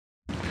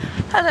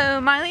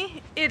Hello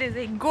Miley, it is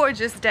a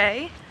gorgeous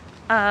day,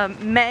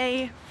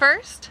 May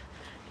 1st,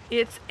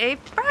 it's a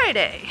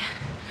Friday.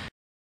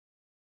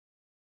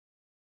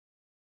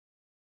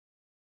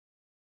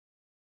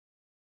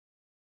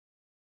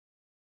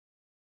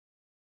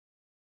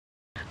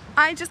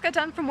 I just got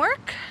done from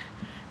work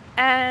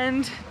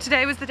and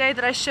today was the day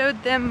that I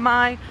showed them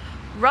my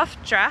rough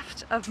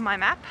draft of my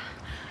map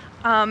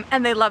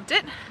and they loved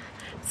it.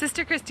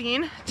 Sister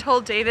Christine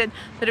told David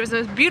that it was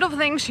the most beautiful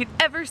thing she'd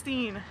ever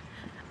seen.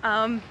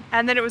 And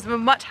that it was of a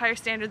much higher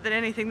standard than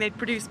anything they'd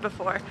produced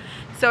before.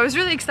 So I was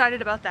really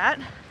excited about that.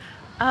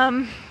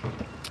 And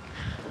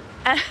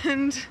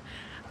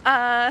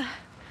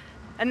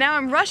now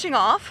I'm rushing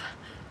off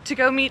to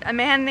go meet a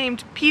man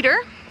named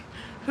Peter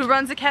who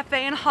runs a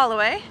cafe in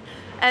Holloway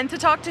and to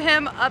talk to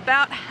him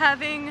about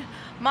having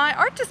my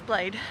art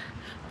displayed.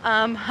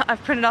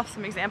 I've printed off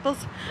some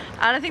examples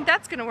and I think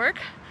that's gonna work,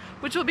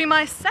 which will be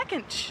my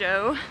second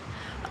show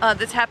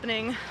that's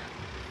happening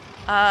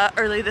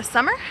early this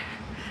summer.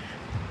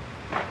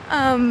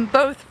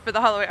 Both for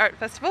the Holloway Art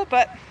Festival,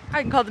 but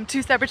I can call them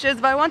two separate shows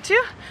if I want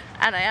to,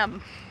 and I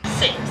am.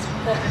 6,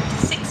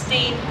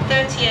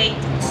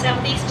 1638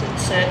 Southeastern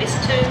service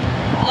to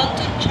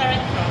London Charing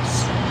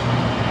Cross,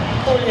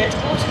 calling at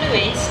Waterloo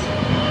East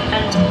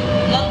and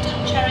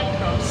London Charing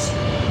Cross.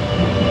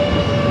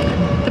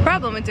 The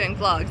problem with doing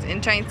vlogs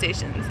in train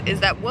stations is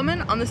that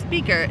woman on the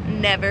speaker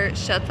never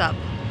shuts up.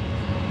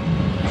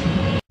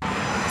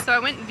 So I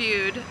went and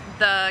viewed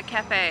the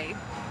cafe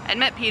and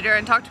met Peter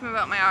and talked to him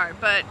about my art,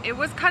 but it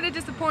was kind of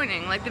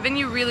disappointing. Like, the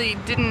venue really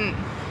didn't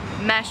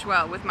mesh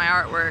well with my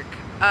artwork.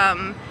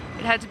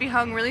 It had to be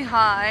hung really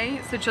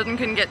high so children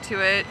couldn't get to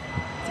it.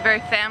 It's a very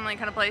family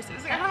kind of place. It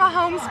was kind of a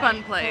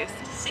homespun place.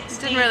 It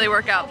didn't really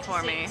work out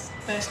for me.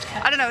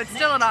 I don't know, it's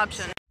still an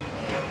option.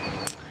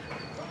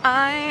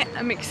 I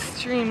am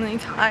extremely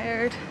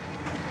tired.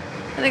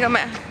 I think I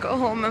might go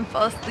home and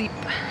fall asleep.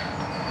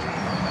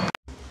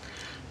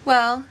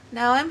 Well,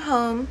 now I'm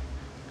home.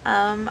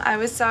 I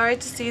was sorry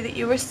to see that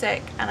you were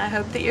sick, and I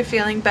hope that you're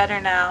feeling better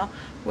now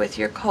with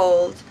your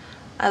cold.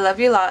 I love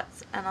you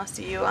lots, and I'll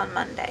see you on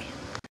Monday.